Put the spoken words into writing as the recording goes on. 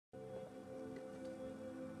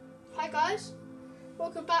Hi guys,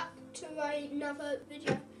 welcome back to another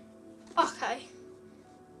video. Okay,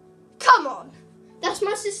 come on, that's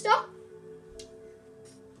my sister.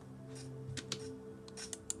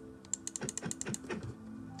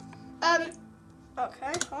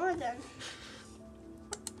 Okay, hi then.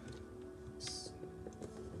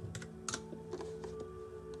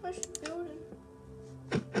 What's she building?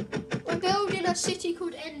 We're building a city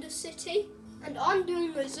called Ender City, and I'm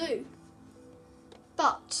doing a zoo.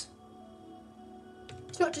 But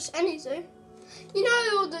it's not just any zoo. You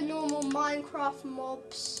know all the normal Minecraft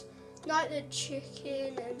mobs, like the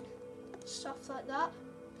chicken and stuff like that?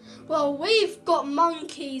 Well, we've got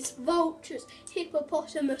monkeys, vultures,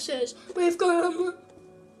 hippopotamuses. We've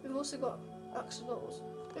also got axolotls.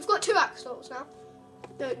 We've got 2 axolotls now.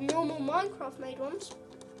 The normal Minecraft made ones.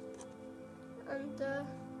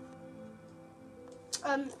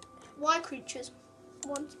 And wild creatures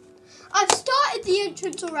ones. I've started the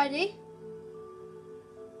entrance already.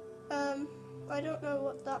 I don't know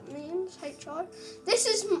what that means, HR. This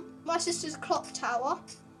is my sister's clock tower.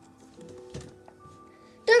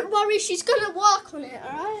 Don't worry, she's going to work on it,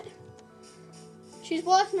 alright? She's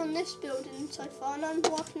working on this building so far, and I'm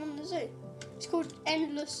working on the zoo. It's called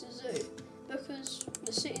Endless Zoo, because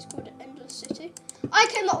the city's called Endless City. I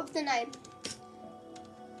came up with the name.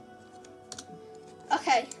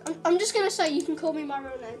 Okay, I'm just going to say you can call me my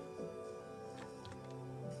real name.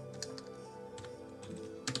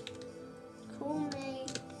 Call me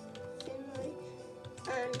Finley,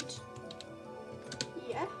 and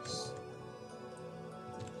yes.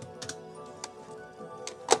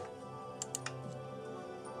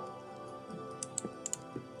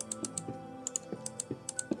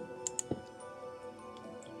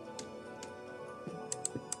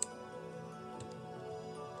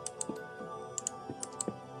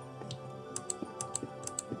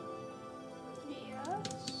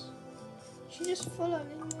 She's just following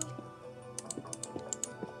me.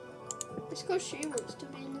 It's because she wants to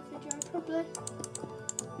be in the video, probably.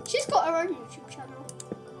 She's got her own YouTube channel.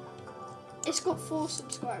 It's got 4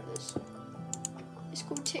 subscribers. It's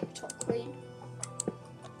called TikTok Queen.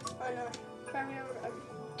 I know, very own.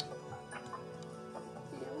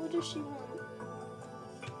 Yeah, what does she want?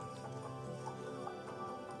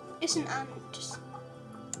 It's an ant. Just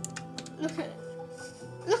look at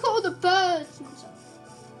all the birds and stuff.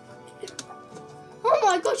 Oh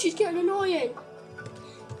my god, she's getting annoying.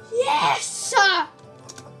 Yes! I'm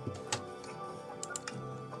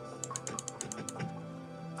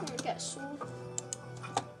gonna get a sword.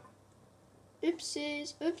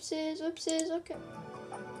 Oopsies, oopsies, oopsies, okay.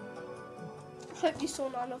 I hope you saw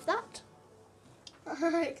none of that.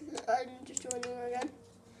 I'm just joining her again.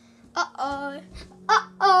 Uh-oh.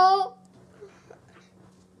 Uh-oh.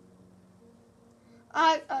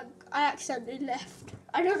 I accidentally left.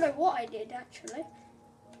 I don't know what I did, actually.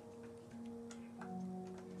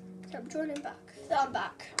 Okay, I'm joining back. I'm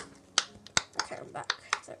back. Okay, I'm back.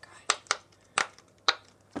 It's okay.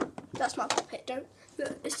 That's my puppet, don't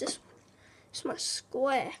look, it's this one. It's my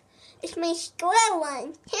square. It's my square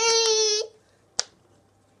one. Hey!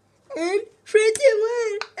 And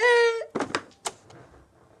 21.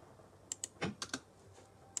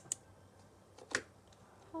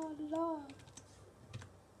 Hello.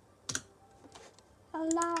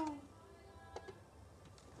 Hello.